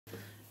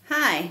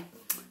Hi,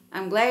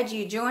 I'm glad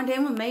you joined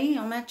in with me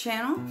on my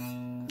channel.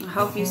 I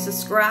hope you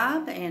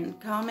subscribe and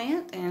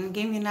comment and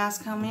give me a nice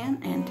comment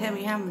and tell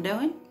me how I'm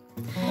doing.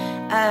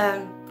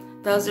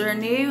 Those that are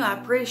new, I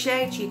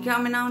appreciate you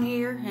coming on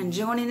here and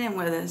joining in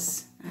with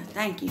us.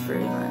 Thank you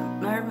very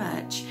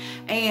much.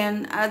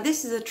 And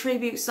this is a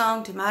tribute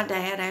song to my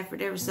dad,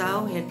 Alfred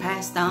Eversole. He had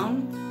passed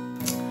on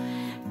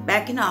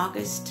back in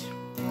August.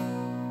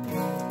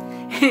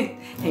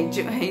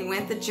 he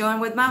went to join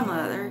with my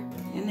mother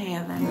in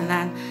heaven,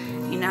 and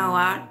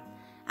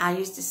I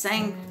used to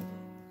sing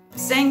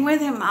with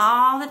him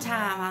all the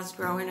time I was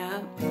growing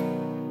up.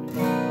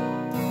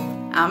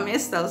 I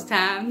miss those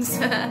times.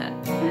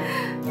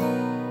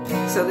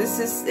 So this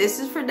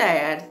is for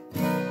Dad.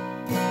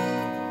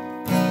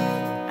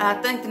 I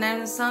think the name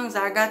of the song is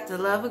 "I Got the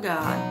Love of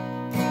God."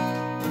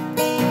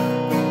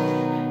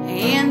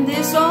 And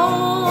this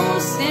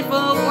old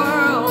sinful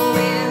world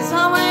is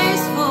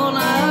always full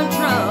of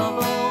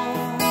trouble.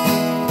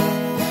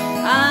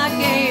 I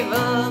gave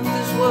up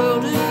this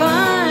world to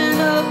find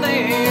a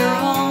better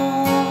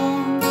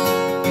home,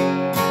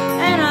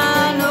 and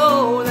I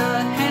know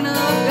the hand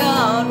of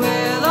God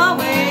will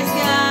always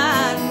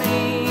guide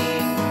me.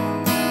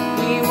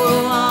 He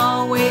will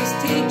always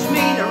teach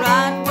me the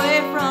right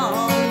way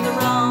from the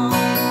wrong.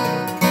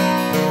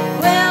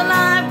 Well,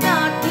 I've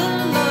got the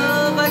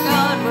love of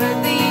God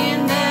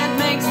within that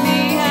makes me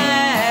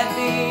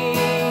happy,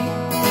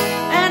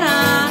 and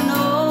I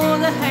know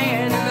the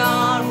hand of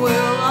God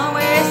will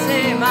always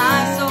save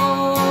my soul.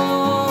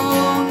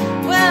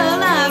 Well,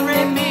 I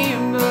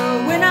remember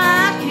when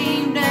I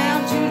came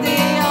down to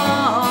the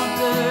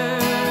altar,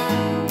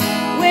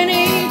 when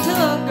He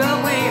took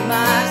away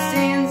my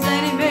sins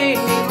and He made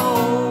me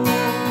whole.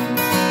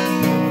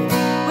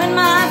 When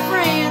my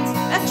friends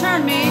have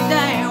turned me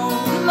down,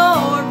 the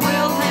Lord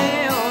will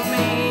help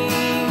me.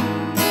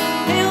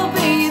 He'll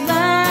be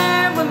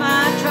there when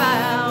my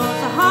trials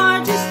are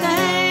hard to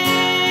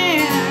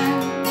stand.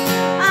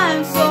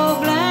 I'm so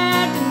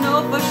glad to know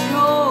for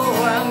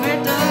sure I'm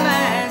with the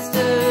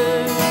Master,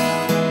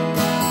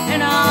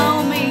 and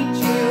I'll meet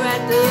you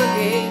at the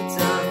gates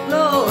of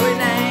glory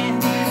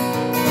land.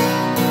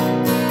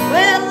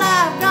 Well,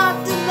 I've got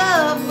the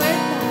love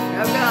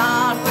of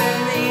God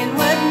within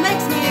what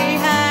makes me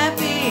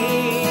happy,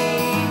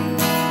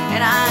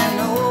 and I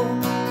know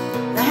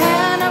the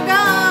hand of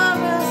God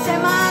will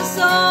save my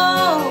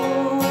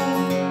soul.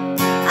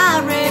 I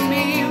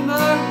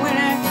remember when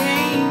I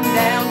came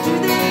down to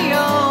the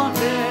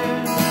altar,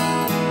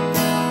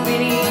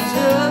 when He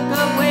took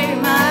away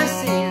my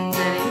sins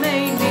and He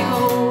made me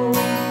whole.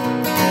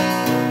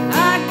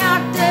 I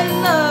got that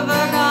love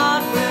of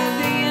God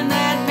within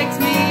that makes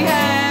me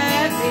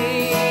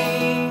happy,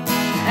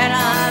 and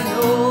I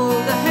know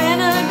the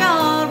hand of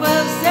God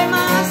will save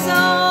my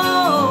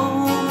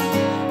soul.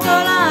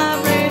 Well, I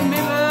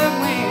remember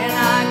when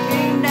I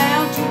came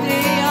down to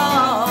the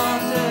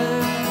altar,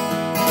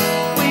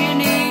 when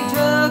He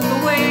took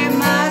away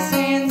my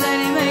sins and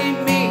He made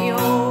me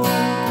whole.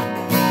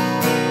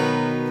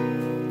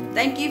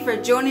 Thank you for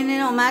joining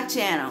in on my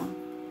channel.